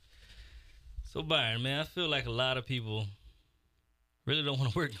So Byron, man, I feel like a lot of people really don't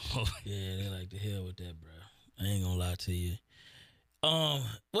want to work no more. Yeah, they like the hell with that, bro. I ain't gonna lie to you. Well,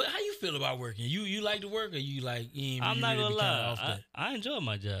 how you feel about working? You like to work, or you like? You ain't, I'm you not really gonna be kinda lie, off that? I enjoy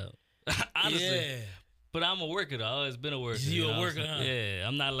my job, honestly. Yeah, But I'm a worker though. I always been a worker. You a know? worker, huh? Yeah,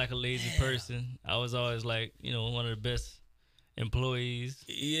 I'm not like a lazy Damn. person. I was always like, one of the best employees.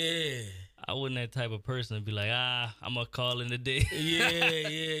 yeah, I wasn't that type of person to be like, I'm gonna call in the day.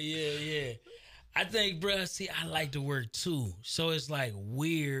 yeah. I think, bruh, see, I like to work too. So it's like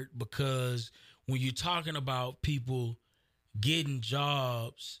weird because when you're talking about people getting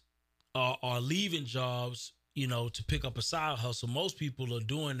jobs or leaving jobs, to pick up a side hustle, most people are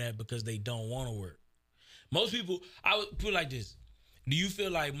doing that because they don't want to work. Most people, I would put it like this. Do you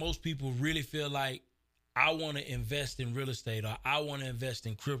feel like most people really feel like I want to invest in real estate, or I want to invest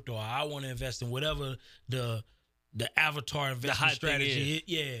in crypto, or I want to invest in whatever the avatar investment strategy is?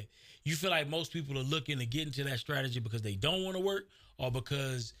 Yeah. You feel like most people are looking to get into that strategy because they don't want to work, or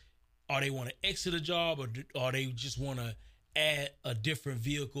they want to exit a job, or they just want to add a different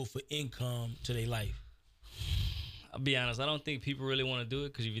vehicle for income to their life? I'll be honest, I don't think people really want to do it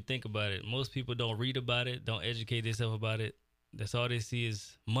because if you think about it, most people don't read about it, don't educate themselves about it. That's all they see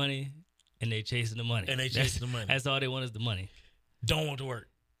is money, and they chasing the money. That's all they want is the money. Don't want to work.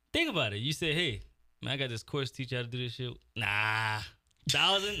 Think about it. You say, hey, man, I got this course to teach you how to do this shit. Nah.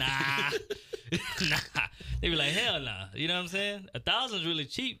 1,000? Nah. Nah. They be like, hell nah. You know what I'm saying? 1,000 is really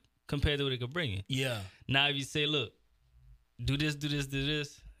cheap compared to what it could bring you. Yeah. Now, if you say, look, do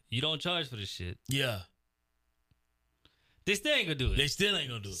this, you don't charge for this shit. Yeah. They still ain't gonna do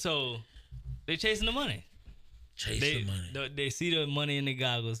it. So, they chasing the money. They see the money in the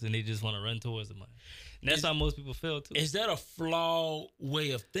goggles and they just want to run towards the money. And that's how most people feel too. Is that a flawed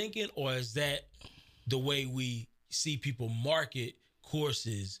way of thinking, or is that the way we see people market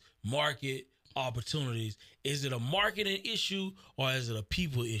courses, market opportunities? Is it a marketing issue, or is it a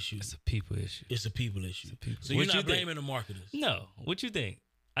people issue? It's a people issue. So you're not blaming the marketers? No. What you think?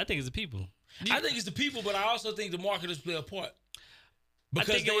 I think it's the people. I think it's the people, but I also think the marketers play a part.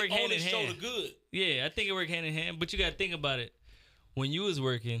 Because they only show the good. Yeah, I think it work hand in hand. But you got to think about it. When you was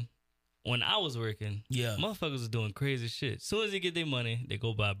working, when I was working, motherfuckers was doing crazy shit. As soon as they get their money, they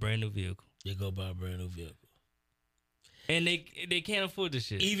go buy a brand new vehicle. And they can't afford this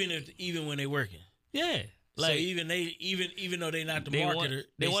shit. Even when they working. Yeah. Like, so even though they not the marketer,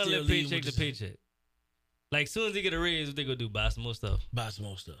 they want to live paycheck to paycheck. Like, as soon as they get a raise, what they go do? Buy some more stuff.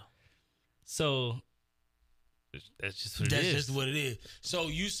 So that's just what it is. That's just what it is. So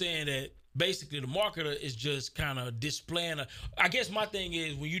you saying that basically the marketer is just kind of displaying. I guess my thing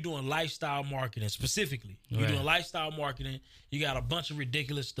is, when you're doing lifestyle marketing specifically, you're doing lifestyle marketing, you got a bunch of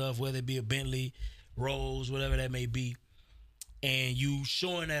ridiculous stuff, whether it be a Bentley, Rolls, whatever that may be, and you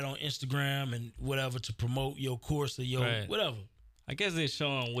showing that on Instagram and whatever to promote your course or your whatever. I guess they're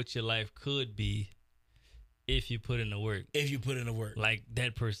showing what your life could be if you put in the work. Like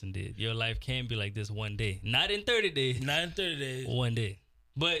that person did. Your life can be like this one day. Not in 30 days. One day.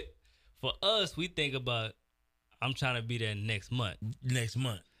 But for us, we think about, I'm trying to be there next month. And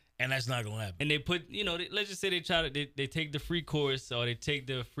that's not going to happen. And they put, let's just say they take the free course or they take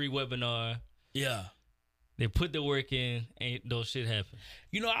the free webinar. Yeah. They put the work in, and those shit happen.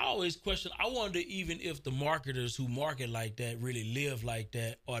 I always question, I wonder even if the marketers who market like that really live like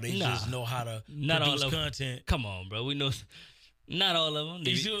that, or they just know how to produce content. Come on, bro. We know not all of them.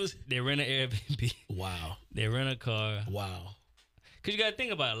 They rent an Airbnb. Wow. They rent a car. Wow. Because you got to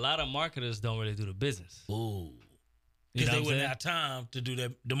think about it. A lot of marketers don't really do the business. Ooh. Because they wouldn't have time to do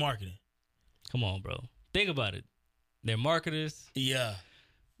the marketing. Come on, bro. Think about it. They're marketers. Yeah.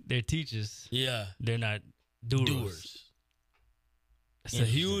 They're teachers. Yeah. Thare not doers. It's a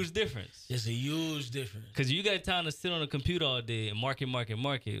huge difference. Because you got time to sit on a computer all day and market.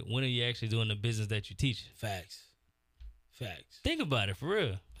 When are you actually doing the business that you teach? Facts. Think about it, for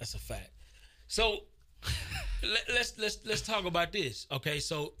real. That's a fact. So let's talk about this. Okay,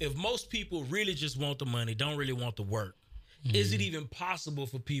 so if most people really just want the money, don't really want the work, is it even possible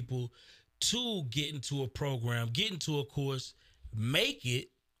for people to get into a program, get into a course, make it,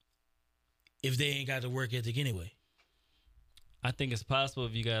 if they ain't got the work ethic anyway? I think it's possible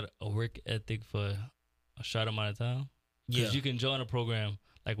if you got a work ethic for a short amount of time. Because you can join a program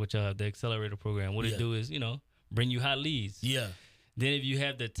like what y'all have, the accelerator program. What it do is, bring you hot leads. Yeah. Then if you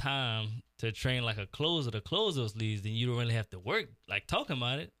have the time to train like a closer to close those leads, then you don't really have to work like talking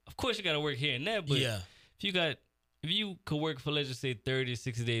about it. Of course, you got to work here and there, but if you could work for, let's just say 30,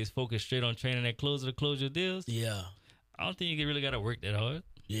 60 days, focus straight on training that closer to close your deals. Yeah. I don't think you really got to work that hard.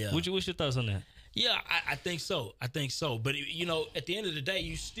 Yeah. What's your thoughts on that? Yeah, I think so. I think so. But you know, at the end of the day,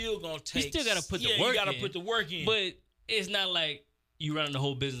 you still gonna take. You still gotta put the work in. You gotta put the work in. But it's not like you running the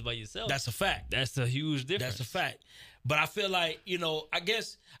whole business by yourself. That's a fact. That's a huge difference. That's a fact. But I feel like, you know, I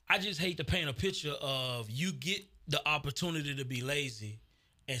guess I just hate to paint a picture of you get the opportunity to be lazy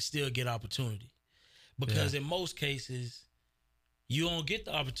and still get opportunity. Because in most cases, you don't get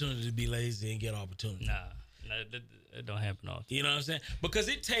the opportunity to be lazy and get opportunity. Nah, that don't happen often. You know what I'm saying? Because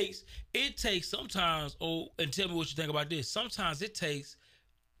it takes sometimes, and tell me what you think about this. Sometimes it takes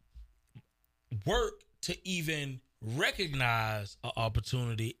work to even recognize an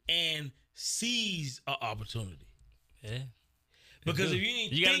opportunity and seize an opportunity. Yeah. Because if you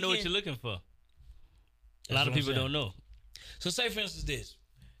ain't you got to know what you're looking for. A lot of people don't know. So say, for instance, this.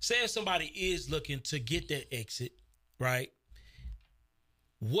 Say if somebody is looking to get that exit, right?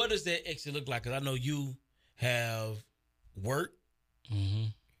 What does that exit look like? Because I know you have worked,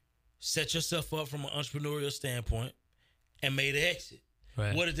 set yourself up from an entrepreneurial standpoint, and made an exit.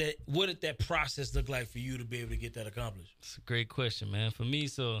 Right. What did that process look like for you to be able to get that accomplished? It's a great question, man. For me,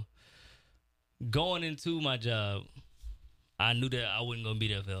 so going into my job, I knew that I wasn't gonna be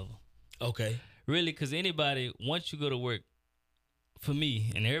there forever. Okay. Really, because anybody, once you go to work, for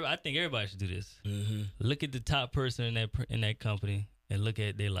me, and I think everybody should do this. Look at the top person in that company and look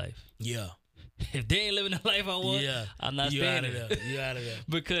at their life. Yeah. If they ain't living the life I want, I'm not staying there. You out of there.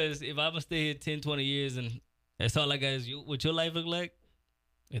 Because if I'm going to stay here 10, 20 years and that's all I got is what your life look like,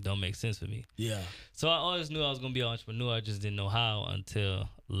 it don't make sense for me. Yeah. So I always knew I was going to be an entrepreneur. I just didn't know how until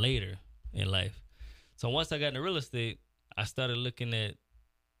later in life. So once I got into real estate, I started looking at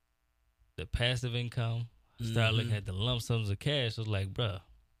the passive income. I started looking at the lump sums of cash. I was like, bruh,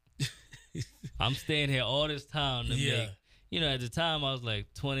 I'm staying here all this time to make. You know, at the time I was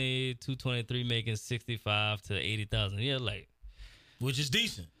like 22, 23, making 65 to 80,000. Yeah, like, which is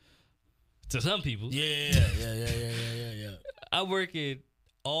decent to some people. Yeah. I work it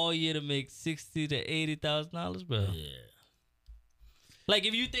all year to make $60,000 to $80,000, bro. Yeah. Like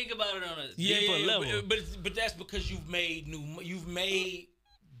if you think about it on a deeper level, but that's because you've made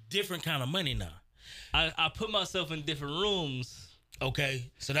different kind of money now. I put myself in different rooms. Okay,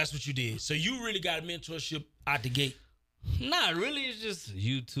 so that's what you did. So you really got a mentorship out the gate. Nah, really, it's just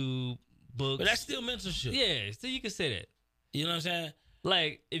YouTube, books. But that's still mentorship. Yeah, so you can say that. You know what I'm saying?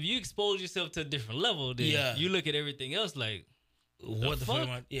 Like, if you expose yourself to a different level, then you look at everything else like, what the fuck?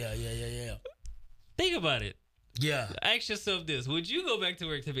 Yeah. Think about it. Yeah. Ask yourself this. Would you go back to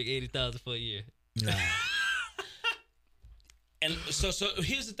work to make $80,000 for a year? Nah. And so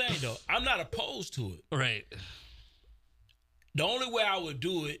here's the thing, though. I'm not opposed to it. Right. The only way I would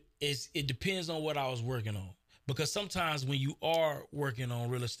do it is it depends on what I was working on. Because sometimes when you are working on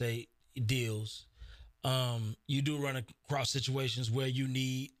real estate deals, you do run across situations where you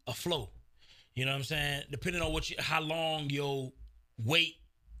need a flow. You know what I'm saying? Depending on how long you'll wait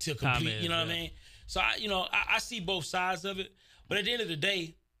to complete. You know what I mean? So I see both sides of it. But at the end of the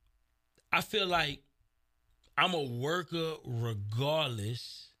day, I feel like I'm a worker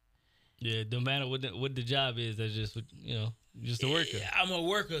regardless. Yeah, no matter what the job is, that's just just a worker. I'm a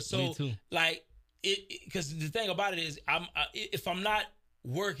worker, so me too. Like because the thing about it is, if I'm not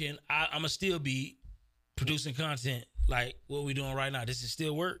working, I'm gonna still be producing content like what we're doing right now. This is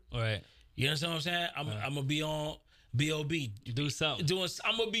still work, right? You understand what I'm saying? I'm gonna be on BOB. You do something.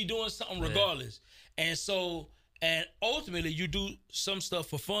 I'm gonna be doing something regardless, and so. And ultimately, you do some stuff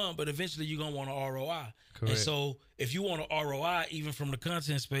for fun, but eventually you're going to want an ROI. Correct. And so if you want an ROI, even from the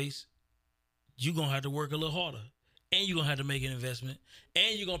content space, you're going to have to work a little harder. And you're going to have to make an investment.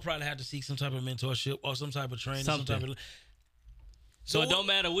 And you're going to probably have to seek some type of mentorship or some type of training. So it don't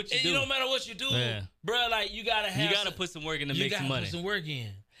matter what you do. It don't matter what you do. Yeah. Bro, like you got to have... You got to put some work in to make some money. You got to put some work in.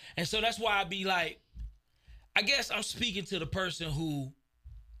 And so that's why I be like... I guess I'm speaking to the person who...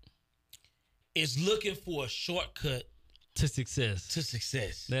 is looking for a shortcut to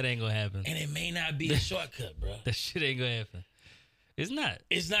success. That ain't gonna happen. And it may not be a shortcut, bro. That shit ain't gonna happen. It's not.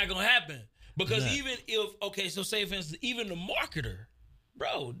 It's not gonna happen. Because even if, so say for instance, even the marketer,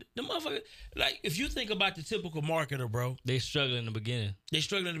 bro, the motherfucker, like if you think about the typical marketer, bro. They struggle in the beginning.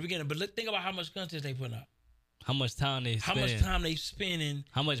 But think about how much content they put out. How much time they spend. How much time they spending.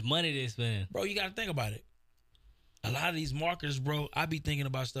 How much money they spend. Bro, you gotta think about it. A lot of these marketers, bro, I be thinking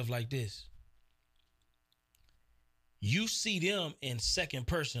about stuff like this. You see them in second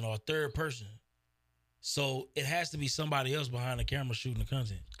person or third person. So it has to be somebody else behind the camera shooting the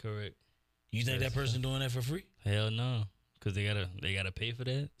content. Correct. You think that person doing that for free? Hell no. Because they gotta pay for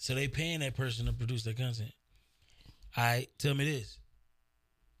that. So they paying that person to produce their content. All right, tell me this.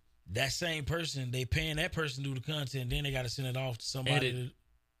 That same person, they paying that person to do the content, then they gotta send it off to somebody.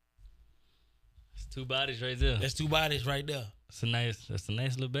 It's 2 bodies right there. That's 2 bodies right there. That's a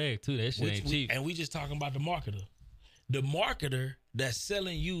nice little bag too. That shit ain't cheap. And we just talking about the marketer. The marketer that's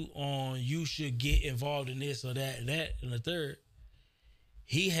selling you on you should get involved in this or that and the third.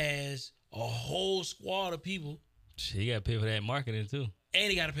 He has a whole squad of people. Shit, you gotta pay for that marketing too. And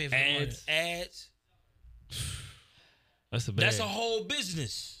he gotta pay for ads. Ads. That's a bag. That's a whole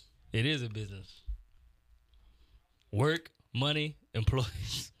business. It is a business. Work, money,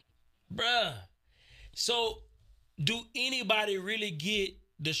 employees. Bruh. So, do anybody really get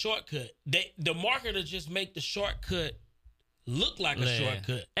the shortcut? The marketer just make the shortcut look like a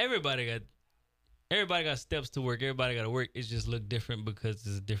shortcut. Everybody got steps to work. Everybody got to work. It just look different because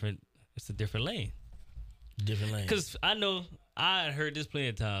it's a different lane. Different lane. Because I know I heard this plenty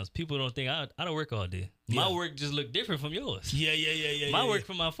of times. People don't think I don't work all day. My work just look different from yours. Yeah. My work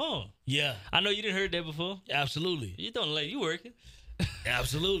from my phone. Yeah. I know you didn't heard that before. Absolutely. You don't like you working.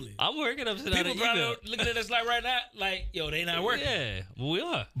 Absolutely. I'm working. I'm sitting People probably looking at us like right now, like, yo, they not working. Yeah, but we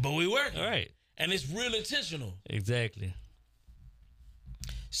are. But we working. All right. And it's real intentional. Exactly.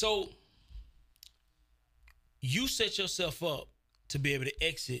 So you set yourself up to be able to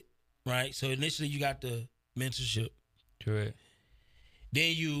exit, right? So initially you got the mentorship. Correct.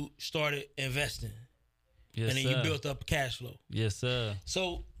 Then you started investing. Yes, and then you built up cash flow. Yes, sir.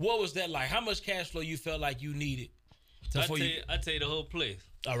 So what was that like? How much cash flow you felt like you needed? So I tell you the whole place.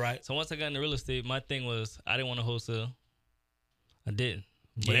 All right. So once I got into real estate, my thing was I didn't want to wholesale. I didn't.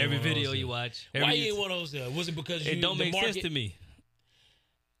 But every video you watch, why you didn't want to wholesale? Was it because it don't make sense to me?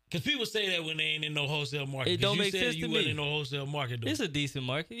 Because people say that when they ain't in no wholesale market. It don't make sense to me. You wasn't in no wholesale market, though. It's a decent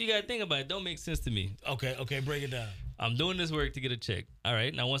market. You got to think about it. It don't make sense to me. Okay, break it down. I'm doing this work to get a check. All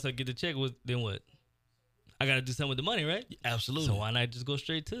right. Now, once I get the check, then what? I got to do something with the money, right? Absolutely. So why not just go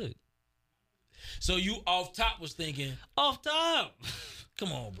straight to it? So you off top was thinking. Off top.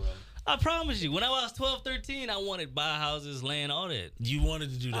 Come on, bro. I promise you. When I was 12, 13, I wanted to buy houses, land, all that. You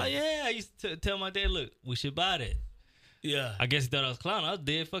wanted to do that? Oh, yeah. I used to tell my dad, look, we should buy that. Yeah. I guess he thought I was clown. I was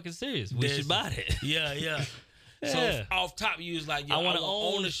dead fucking serious. We should buy that. Yeah. So off top, you was like, yo, I want to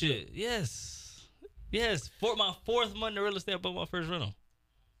own the shit. Yes. For my 4th month in real estate, I bought my first rental.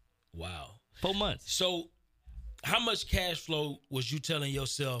 Wow. 4 months. So how much cash flow was you telling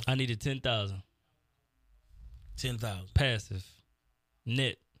yourself? I needed 10,000. 10,000. Passive.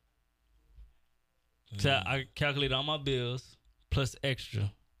 Net. So I calculated all my bills plus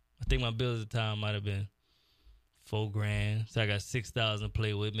extra. I think my bills at the time might have been $4,000. So I got 6,000 to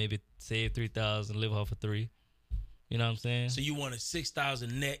play with. Maybe save 3,000, live off of 3. You know what I'm saying? So you wanted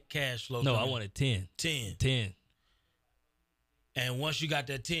 6,000 net cash flow? No, I wanted 10. 10. And once you got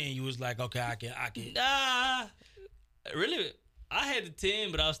that 10, you was like, okay, I can. Nah, really, I had the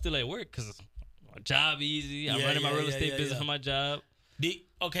 10, but I was still at work because my job easy. I'm running my real estate business for my job.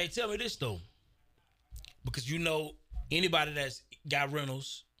 Okay, tell me this though, because you know anybody that's got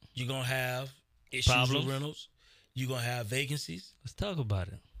rentals, you're gonna have issues with rentals. You're gonna have vacancies. Let's talk about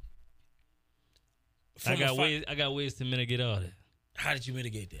it. I got ways to mitigate all that. How did you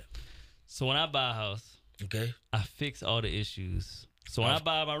mitigate that? So when I buy a house, okay, I fix all the issues. So when I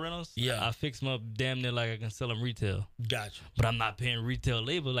buy my rentals, I fix them up damn near like I can sell them retail. Gotcha. But I'm not paying retail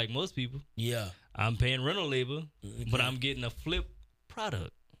labor like most people. Yeah. I'm paying rental labor, but I'm getting a flip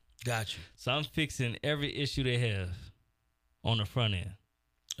product. Gotcha. So I'm fixing every issue they have on the front end.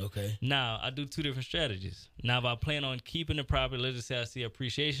 Okay. Now, I do 2 different strategies. Now, if I plan on keeping the property, let's just say I see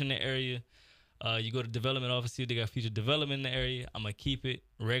appreciation in the area. You go to development office, see if they got future development in the area. I'm going to keep it,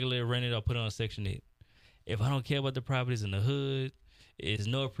 regularly rent it, I'll put it on Section 8. If I don't care about the properties in the hood, there's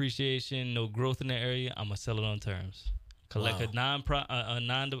no appreciation, no growth in the area, I'm going to sell it on terms. Collect a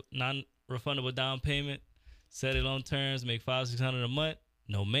non-refundable down payment, set it on terms, make $500-$600 a month,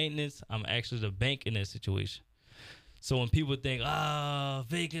 no maintenance. I'm actually the bank in that situation. So when people think,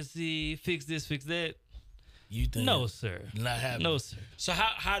 vacancy, fix this, fix that, you think no, sir, not happening. No, sir. So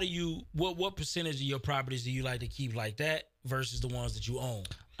how do you what percentage of your properties do you like to keep like that versus the ones that you own?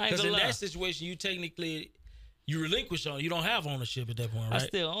 Because in that situation, you relinquish on. You don't have ownership at that point, right? I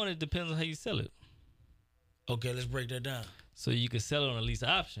still own it. Depends on how you sell it. Okay, let's break that down. So you can sell it on a lease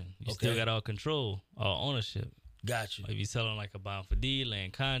option. You still got all control, all ownership. Gotcha. If you sell on like a bond for deed,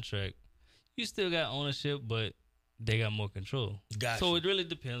 land contract, you still got ownership, but they got more control. Gotcha. So it really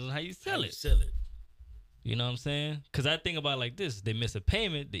depends on how you sell it. You know what I'm saying? Because I think about it like this. They miss a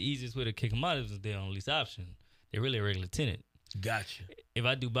payment, the easiest way to kick them out is they're on lease option. They're really a regular tenant. Gotcha. If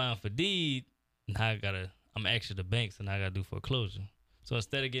I do bond for deed, now I'm actually the bank, so now I got to do foreclosure. So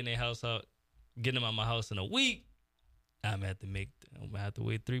instead of getting their house out, getting them out of my house in a week, I'm going to have to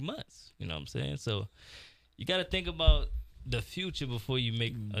wait 3 months. You know what I'm saying? So you got to think about the future before you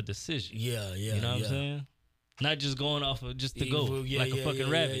make a decision. Yeah. You know what I'm saying? Not just going off of just to go like a fucking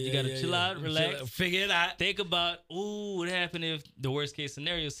rabbit. You got to chill out, relax, figure it out. Think about, what happened if the worst case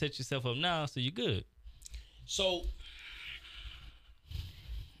scenario, set yourself up now so you're good. So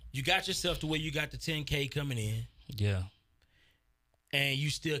you got yourself to where you got the 10K coming in. Yeah. And you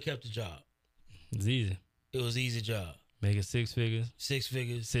still kept the job. It's easy. It was an easy job. Making 6 figures. 6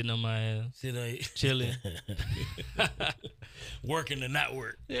 figures. Sitting on my ass. Chilling. Working to not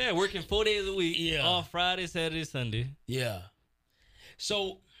work. Yeah, working 4 days a week. Yeah. Off Friday, Saturday, Sunday. Yeah.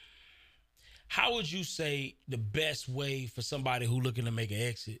 So how would you say the best way for somebody who looking to make an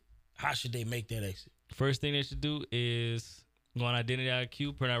exit, how should they make that exit? First thing they should do is go on Identity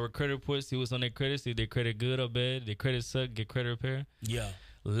IQ, print out credit reports, see what's on their credit, see if their credit good or bad, their credit suck, get credit repair. Yeah.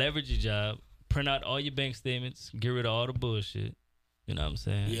 Leverage your job. Print out all your bank statements. Get rid of all the bullshit. You know what I'm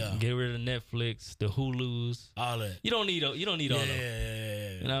saying? Yeah. Get rid of Netflix, the Hulus. All that. You don't need all of them.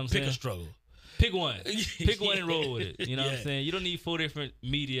 Yeah. You know what I'm saying? Pick a struggle. Pick one. Pick one and roll with it. You know what I'm saying? You don't need 4 different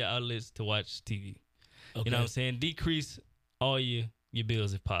media outlets to watch TV. Okay. You know what I'm saying? Decrease all your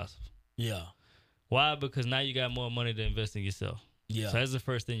bills if possible. Yeah. Why? Because now you got more money to invest in yourself. Yeah. So that's the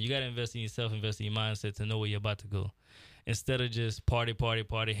first thing. You got to invest in yourself, invest in your mindset to know where you're about to go. Instead of just party,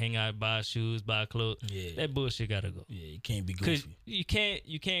 hang out, buy shoes, buy clothes. Yeah. That bullshit got to go. Yeah, you can't be goofy. Because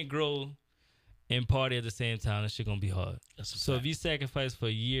you can't grow and party at the same time. That shit going to be hard. So if you sacrifice for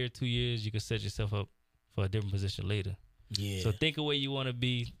a year, 2 years, you can set yourself up for a different position later. Yeah. So think of where you want to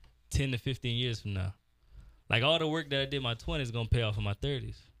be 10 to 15 years from now. Like all the work that I did in my 20s is going to pay off in my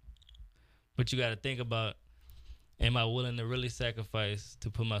 30s. But you got to think about, am I willing to really sacrifice to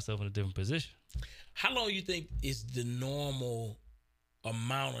put myself in a different position? How long you think is the normal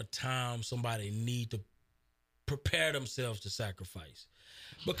amount of time somebody need to prepare themselves to sacrifice?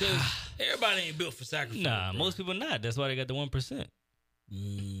 Because everybody ain't built for sacrifice. Nah, bro. Most people not. That's why they got the 1%. Know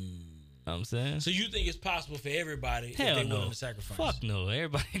what I'm saying? So you think it's possible for everybody Hell if they willing to sacrifice? Fuck no.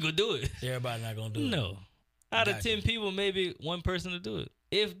 Everybody ain't gonna do it. Everybody not gonna do it. No. Out of 10 people, maybe one person to do it.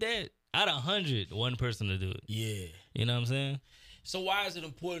 If that, out of 100, one person to do it. Yeah. You know what I'm saying? So why is it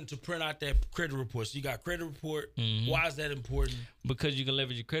important to print out that credit report? So you got credit report. Mm-hmm. Why is that important? Because you can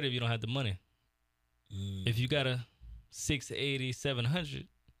leverage your credit if you don't have the money. If you got a 680, 700,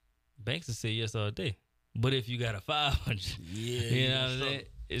 banks will say yes all day. But if you got a 500, you know what I'm saying?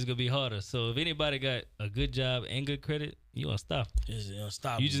 It's going to be harder. So if anybody got a good job and good credit, you want to stop.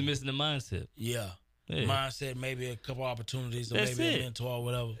 You just missing the mindset. Yeah. Mindset, maybe a couple opportunities, or maybe a mentor or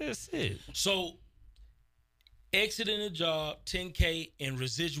whatever. That's it. So exiting a job, 10K in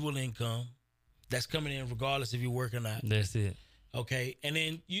residual income, that's coming in regardless if you're working or not. That's it. Okay. And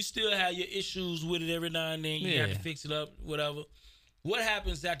then you still have your issues with it every now and then. You got to fix it up, whatever. What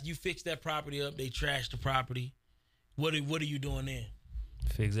happens after you fix that property up? They trash the property. What are you doing then?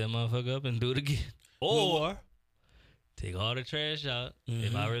 Fix that motherfucker up and do it again. Or take all the trash out. Mm-hmm.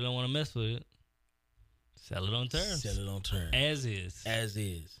 If I really don't want to mess with it, sell it on terms. Sell it on terms. As is. As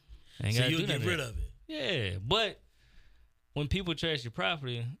is. So you'll get rid of it. Yeah, but when people trash your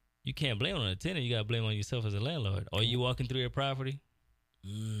property, you can't blame it on the tenant. You got to blame it on yourself as a landlord. Are you walking through your property?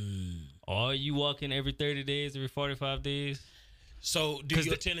 Are you walking every 30 days, every 45 days? So do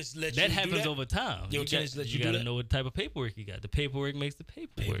your tenants let you do that? That happens over time. Your tenants let you do that? You got to know what type of paperwork you got. The paperwork makes the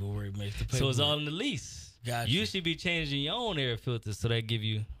paperwork. So it's all in the lease. Gotcha. You should be changing your own air filters so that give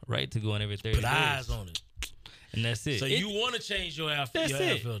you right to go in every 30 days. Put eyes on it. And that's it. So you want to change your air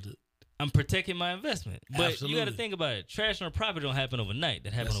filter. I'm protecting my investment. But you got to think about it. Trash on a property don't happen overnight.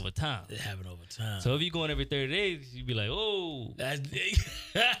 That happen over time. It happen over time. So if you going every 30 days, you be like, oh. You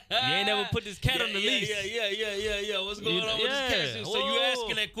ain't never put this cat on the lease. Yeah. What's going on with this cat? So you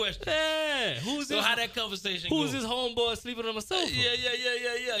asking that question. Yeah. So how that conversation go? Who's this homeboy sleeping on my sofa?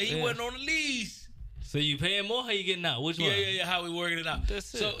 Yeah. He wasn't on the lease. So you paying more? How you getting out? Which one? Yeah. How we working it out?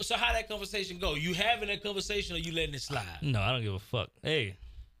 That's it. So how that conversation go? You having that conversation or you letting it slide? No, I don't give a fuck. Hey.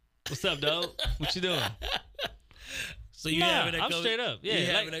 What's up, dog? What you doing? So you having that? I'm straight up.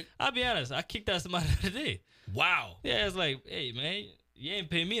 Yeah, I'll be honest. I kicked out somebody the other day. Wow. Yeah, it's like, hey man, you ain't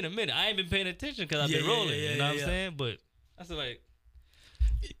paying me in a minute. I ain't been paying attention because I've been rolling. You know what I'm saying? But I said like,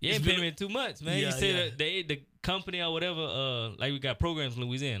 you ain't paying me in 2 months, man. You said the company or whatever. Like we got programs in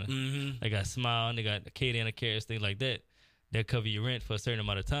Louisiana. Mm-hmm. They got Smile and they got Katie and the Cares, things like that. They'll cover your rent for a certain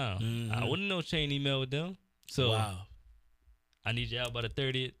amount of time. Mm-hmm. I wouldn't know chain email with them. So I need you out by the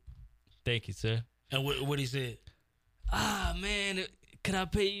 30th. Thank you, sir. And what he said? Man, can I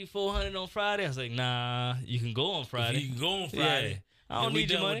pay you $400 on Friday? I was like, nah, you can go on Friday. You can go on Friday. Yeah. I don't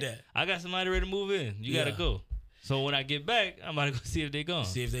need your money. I got somebody ready to move in. You got to go. So when I get back, I'm about to go see if they gone.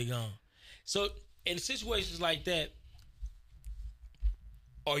 So in situations like that,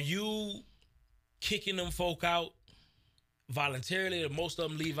 Are you kicking them folk out voluntarily, or most of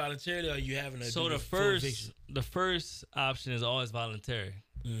them leave voluntarily, or are you having a the first option is always voluntary.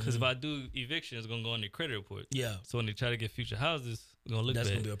 Because if I do eviction, it's gonna go on their credit report. Yeah. So when they try to get future houses, it's gonna look bad.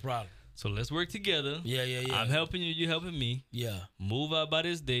 That's gonna be a problem. So let's work together. Yeah. I'm helping you, you helping me. Yeah. Move out by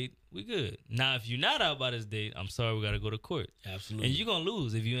this date, we good. Now if you're not out by this date, I'm sorry, we gotta go to court. Absolutely. And you're gonna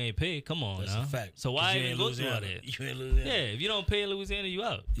lose if you ain't paid. Come on, that's now. a fact. So why even go through all that? You ain't Louisiana. Yeah, if you don't pay in Louisiana, you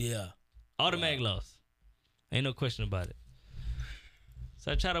out. Yeah. Automatic loss. Ain't no question about it.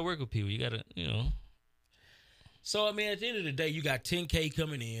 So I try to work with people. You gotta, So I mean, at the end of the day, you got $10K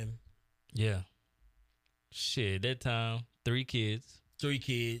coming in. Yeah. Shit, that time, 3 kids. 3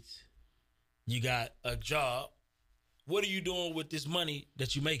 kids. You got a job. What are you doing with this money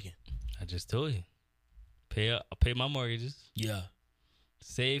that you're making? I just told you. Pay my mortgages. Yeah.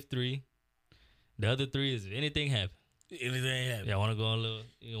 Save 3. The other 3 is if anything happens. Anything happens. Yeah, I want to go on a little.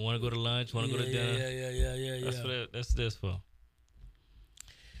 You want to go to lunch? Want to go to dinner? Yeah. That's this for.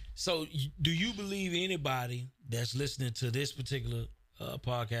 So, do you believe anybody that's listening to this particular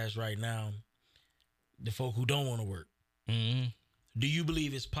podcast right now, the folk who don't want to work, do you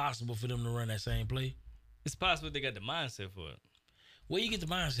believe it's possible for them to run that same play? It's possible they got the mindset for it. Where you get the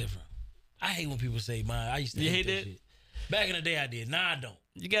mindset from? I hate when people say mind. I used to hate that shit. Back in the day, I did. Now I don't.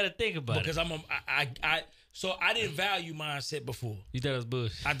 You got to think about because so I didn't value mindset before. You thought it was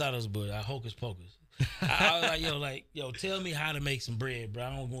bullshit? I thought it was bullshit. Hocus pocus. I was like, yo, tell me how to make some bread, bro.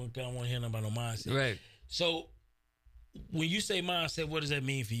 I don't want to hear nothing about no mindset. Right. So when you say mindset, what does that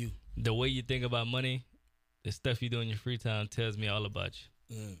mean for you? The way you think about money, the stuff you do in your free time tells me all about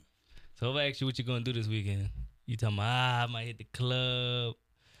you. So if I ask you what you're going to do this weekend, you tell me, I might hit the club.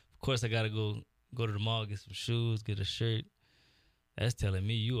 Of course, I got to go to the mall, get some shoes, get a shirt. That's telling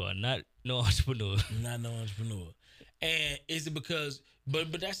me you are not no entrepreneur. Not no entrepreneur. And is it because,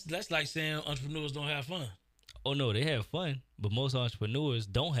 but that's like saying entrepreneurs don't have fun. Oh, no, they have fun. But most entrepreneurs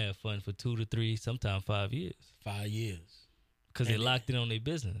don't have fun for 2 to 3, sometimes 5 years. 5 years. Because they locked in on their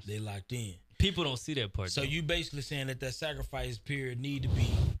business. They locked in. People don't see that part. So you basically saying that sacrifice period need to be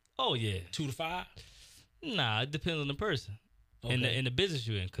 2 to 5? Nah, it depends on the person. Okay. In the business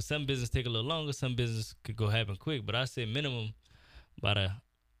you're in. Because some business take a little longer. Some business could go happen quick. But I say minimum about a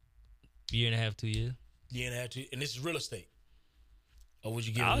 1.5, 2 years. 1.5, and this is real estate. Or would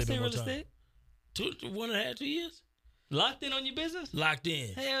you give it a little bit more time? I would say real estate. 1.5, 2 years? Locked in on your business? Locked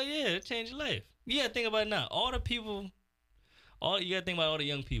in. Hell yeah, it changed your life. You gotta think about it now. You gotta think about all the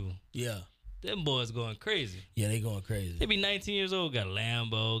young people. Yeah. Them boys going crazy. Yeah, they going crazy. They be 19 years old, got a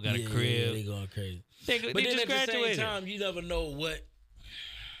Lambo, got a crib. Yeah, they going crazy. But then at the same time, you never know what.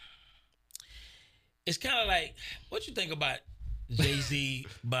 It's kind of like, what you think about Jay-Z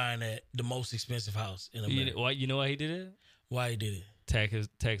buying the most expensive house in America? You know why he did it? Why he did it?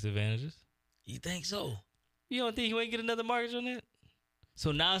 Tax advantages. You think so? You don't think he ain't get another mortgage on that?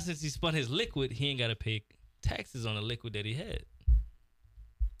 So now since he spun his liquid, he ain't got to pay taxes on the liquid that he had.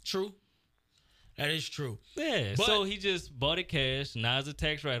 True. That is true. Yeah. But, so he just bought it cash. Now it's a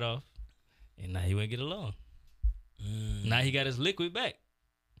tax write-off. And now he won't get a loan. Now he got his liquid back.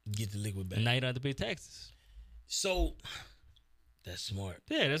 Get the liquid back. And now you don't have to pay taxes. So, that's smart.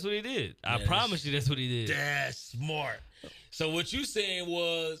 Yeah, that's what he did. I promise you that's what he did. That's smart. So what you saying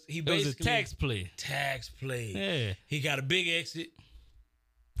was he basically... It was a tax play. Tax play. Yeah. He got a big exit.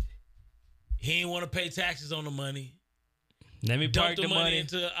 He didn't want to pay taxes on the money. Let me park the money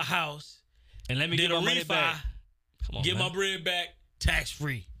into a house. And let me get my money back. Come on, get my bread back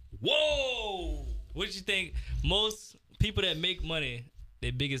tax-free. Whoa! What do you think? Most people that make money,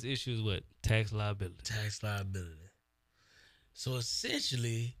 their biggest issue is what? Tax liability. Tax liability. So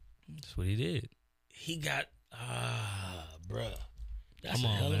essentially, that's what he did. He got bruh. That's a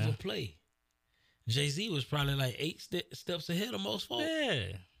hell of a play. Jay-Z was probably like 8 steps ahead of most folks.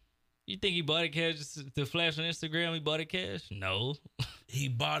 Yeah. You think he bought it cash just to flash on Instagram? He bought it cash? No. He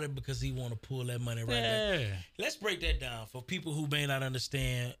bought it because he want to pull that money right back. Let's break that down for people who may not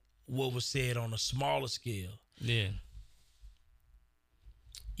understand what was said on a smaller scale. Yeah.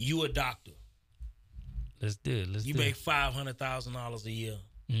 You a doctor. Let's do it. You make $500,000 a year.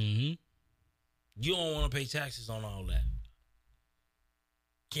 Mm-hmm. You don't want to pay taxes on all that.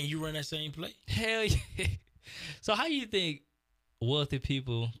 Can you run that same play? Hell yeah. So how you think wealthy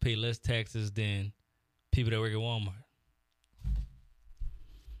people pay less taxes than people that work at Walmart?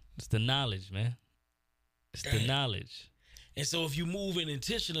 It's the knowledge, man. It's the knowledge. And so if you move in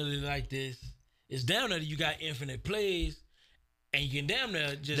intentionally like this, it's down there that you got infinite plays, and you can damn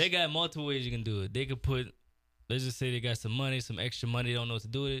near just... They got multiple ways you can do it. They could put, let's just say they got some money, some extra money, they don't know what to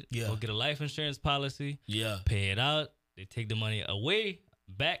do with it. Yeah. Or get a life insurance policy. Yeah. Pay it out. They take the money away,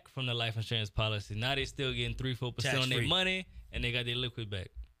 back from the life insurance policy. Now they still getting 3-4% on their money, and they got their liquid back.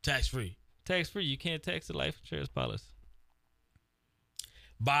 Tax free. Tax free. You can't tax the life insurance policy.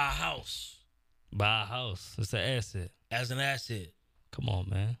 Buy a house. Buy a house. It's an asset. As an asset. Come on,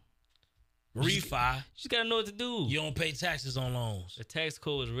 man. Refi. You just gotta know what to do. You don't pay taxes on loans. The tax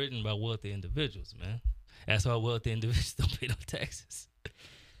code was written by wealthy individuals, man. That's why wealthy individuals don't pay no taxes.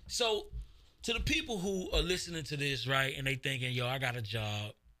 So, to the people who are listening to this, right, and they thinking, yo, I got a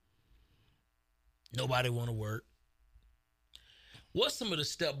job. Nobody want to work. What's some of the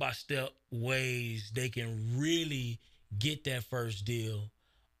step-by-step ways they can really get that first deal?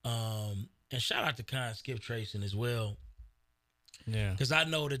 And shout out to Con Skip Tracing as well. Yeah. Because I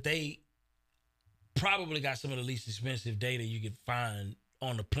know that they probably got some of the least expensive data you can find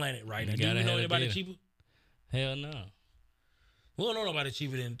on the planet right now. Do you know anybody cheaper? Hell no. We don't know nobody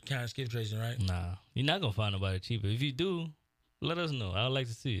cheaper than Con Skip Tracing, right? Nah. You're not going to find nobody cheaper. If you do, let us know. I would like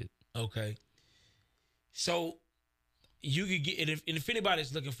to see it. Okay. So, you could get it. If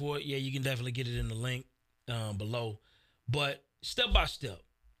anybody's looking for it, yeah, you can definitely get it in the link below. But step by step,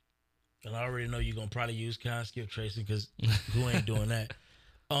 and I already know you're going to probably use Con Skip Tracing because who ain't doing that?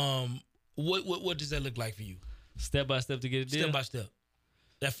 What does that look like for you? Step by step to get a deal? Step by step.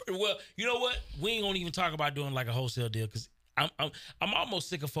 Well, you know what? We ain't gonna even talk about doing like a wholesale deal because I'm almost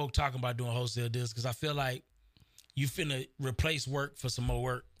sick of folk talking about doing wholesale deals because I feel like you finna replace work for some more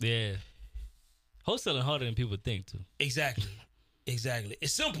work. Yeah. Wholesaling harder than people think too. Exactly.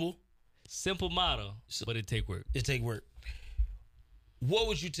 It's simple. Simple model, but it take work. It take work. What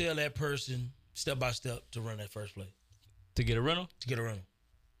would you tell that person step by step to run that first play? To get a rental? To get a rental.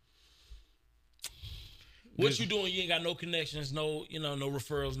 What you doing? You ain't got no connections, no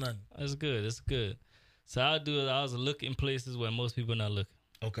referrals, nothing. That's good. That's good. So I'll do it. I was looking places where most people not looking.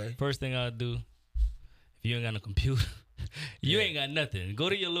 Okay. First thing I'll do, if you ain't got no computer, you ain't got nothing. Go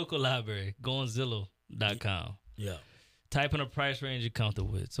to your local library. Go on Zillow.com. Yeah. Type in a price range you're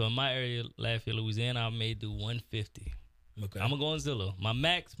comfortable with. So in my area, Lafayette, Louisiana, I may do 150. Okay. I'm gonna go on Zillow.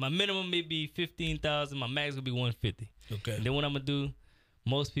 My minimum may be 15,000. My max will be 150. Okay. And then what I'm gonna do,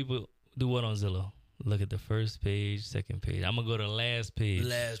 most people do what on Zillow? Look at the first page, second page. I'm gonna go to the last page.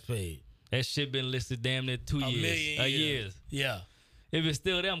 Last page. That shit been listed damn near 2 years. A year. Yeah. If it's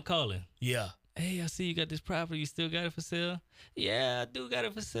still there, I'm calling. Yeah. Hey, I see you got this property. You still got it for sale? Yeah, I do got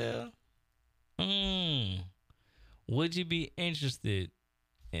it for sale. Would you be interested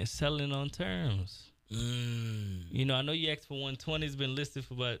in selling on terms? You know, I know you asked for 120. It's been listed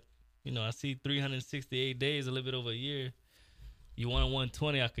for about, I see 368 days, a little bit over a year. You want a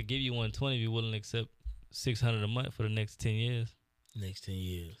 120, I could give you 120 if you're willing to accept $600 a month for the next 10 years. Next 10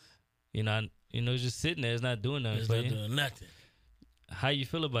 years. It's just sitting there. It's not doing nothing for you. It's not doing nothing. How you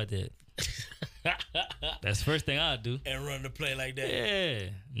feel about that? That's the first thing I'll do. And run the play like that. Yeah.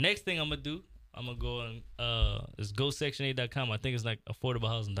 Next thing I'm going to do, I'm going to go on, it's gosection8.com. I think it's like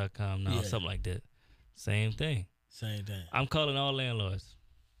affordablehousing.com now, something like that. Same thing. I'm calling all landlords.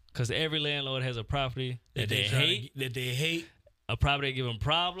 Because every landlord has a property that they hate. A property that give them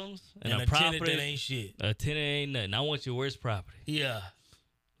problems. And a property tenant that ain't shit. A tenant ain't nothing. I want your worst property. Yeah.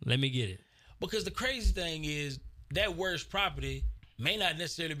 Let me get it. Because the crazy thing is that worst property may not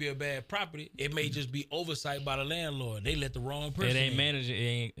necessarily be a bad property. It may just be oversight by the landlord. They let the wrong person It ain't managed.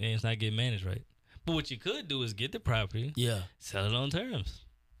 It's not getting managed right. But what you could do is get the property. Yeah. Sell it on terms.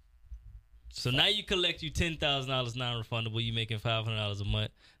 So now you collect you $10,000 non-refundable. You making $500 a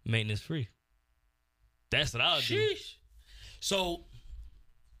month, maintenance free. That's what I'll do. So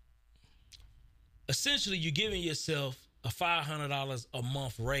essentially, you're giving yourself a $500 a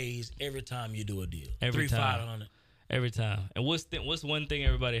month raise every time you do a deal. Every time. Every time. And what's one thing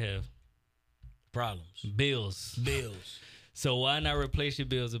everybody have? Problems. Bills. So why not replace your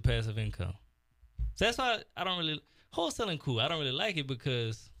bills with passive income? So that's why I don't really wholesaling cool. I don't really like it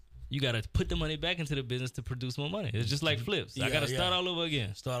because you got to put the money back into the business to produce more money. It's just like flips. I got to start all over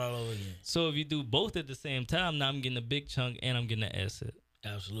again. So if you do both at the same time, now I'm getting a big chunk and I'm getting an asset.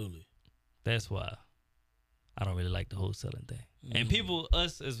 Absolutely. That's why I don't really like the wholesaling thing. And people,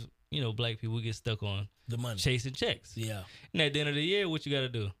 us as, black people, we get stuck on the money. Chasing checks. Yeah. And at the end of the year, what you got to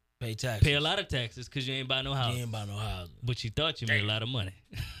do? Pay taxes. Pay a lot of taxes because you ain't buy no house. But you thought you made a lot of money.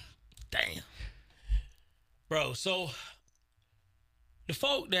 Damn. Bro, so the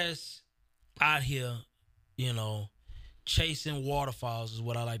folk that's out here, chasing waterfalls is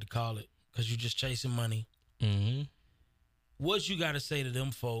what I like to call it because you're just chasing money. Mm-hmm. What you got to say to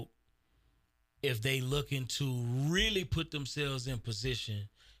them folk if they looking to really put themselves in position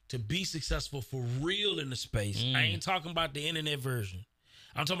to be successful for real in the space? I ain't talking about the internet version.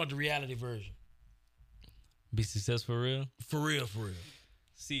 I'm talking about the reality version. Be successful for real? For real.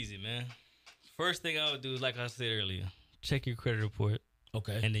 It's easy, man. First thing I would do is, like I said earlier, check your credit report.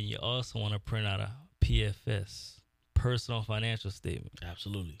 Okay. And then you also want to print out a PFS, personal financial statement.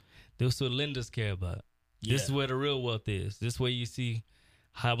 Absolutely. This is what lenders care about. Yeah. This is where the real wealth is. This is where you see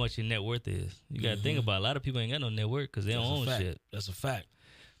how much your net worth is. You got to think about it. A lot of people ain't got no net worth because they don't own shit. That's a fact.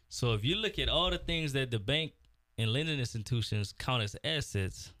 So if you look at all the things that the bank and lending institutions count as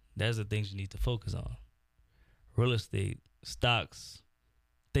assets, that's the things you need to focus on. Real estate, stocks,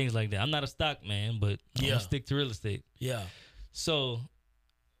 things like that. I'm not a stock man, but I'm going to stick to real estate. Yeah. So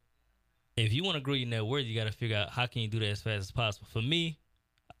if you want to grow your net worth, you got to figure out how can you do that as fast as possible. For me,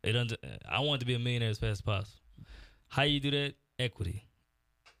 I want to be a millionaire as fast as possible. How you do that? Equity.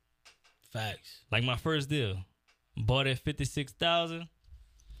 Facts. Like my first deal, bought at $56,000.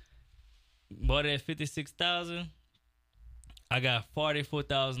 Bought it at $56,000. I got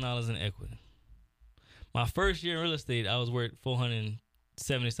 $44,000 in equity. My first year in real estate, I was worth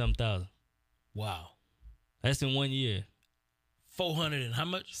 $470,000. Wow. That's in 1 year. 400 and how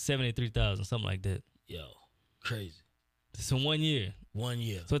much? 73,000, something like that. Yo, crazy. It's in 1 year. 1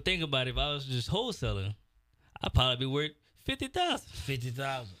 year. So think about it. If I was just wholesaling, I'd probably be worth $50,000.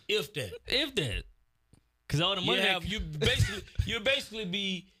 50,000. If that. If that. Because all the money you basically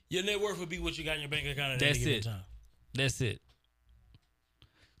be, your net worth would be what you got in your bank account at any given time. That's it.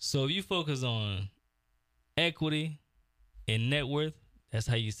 So if you focus on equity and net worth, that's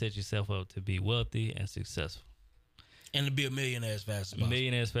how you set yourself up to be wealthy and successful. And to be a millionaire as fast as possible.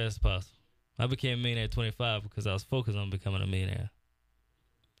 Millionaire as fast as possible. I became a millionaire at 25 because I was focused on becoming a millionaire.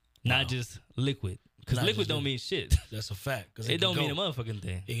 Not just liquid. Because liquid don't mean shit. That's a fact. It don't mean a motherfucking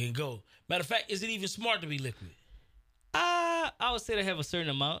thing. It can go. Matter of fact, is it even smart to be liquid? I would say they have a certain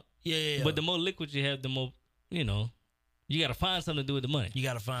amount. Yeah. But the more liquid you have, the more, you got to find something to do with the money. You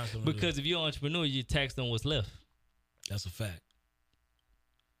got to find something Because if you're an entrepreneur, you're taxed on what's left. That's a fact.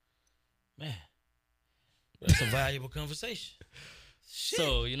 Man. That's a valuable conversation. Shit.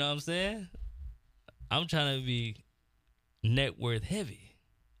 So, you know what I'm saying? I'm trying to be net worth heavy.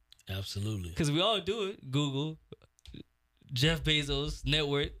 Absolutely. Because we all do it. Google, Jeff Bezos, net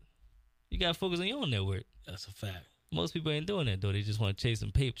worth. You got to focus on your own net worth. That's a fact. Most people ain't doing that, though. They just want to chase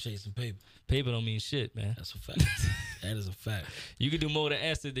some paper. Chasing paper. Paper don't mean shit, man. That's a fact. That is a fact. You can do more with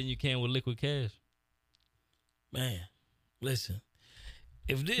asset than you can with liquid cash. Man, listen.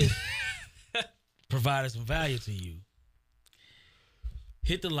 If this provided some value to you,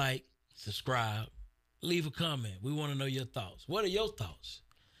 hit the like, subscribe, leave a comment. We want to know your thoughts. What are your thoughts?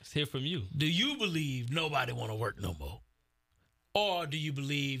 Let's hear from you. Do you believe nobody want to work no more? Or do you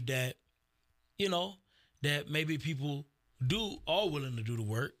believe that, that maybe people are willing to do the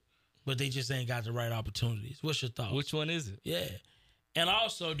work, but they just ain't got the right opportunities? What's your thoughts? Which one is it? Yeah. And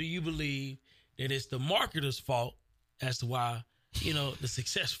also, do you believe that it's the marketer's fault as to why, the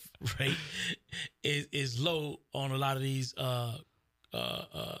success rate is low on a lot of these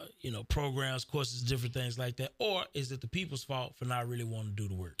programs, courses, different things like that? Or is it the people's fault for not really wanting to do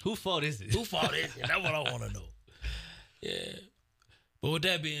the work? Whose fault is it? Whose fault is it? That's what I want to know. Yeah. But with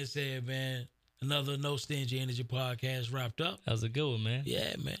that being said, man, another No Stingy Energy podcast wrapped up. That was a good one, man.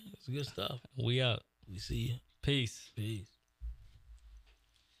 Yeah, man. It's good stuff. We out. We see you. Peace. Peace.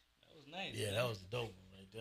 That was nice. Yeah, man. That was a dope one.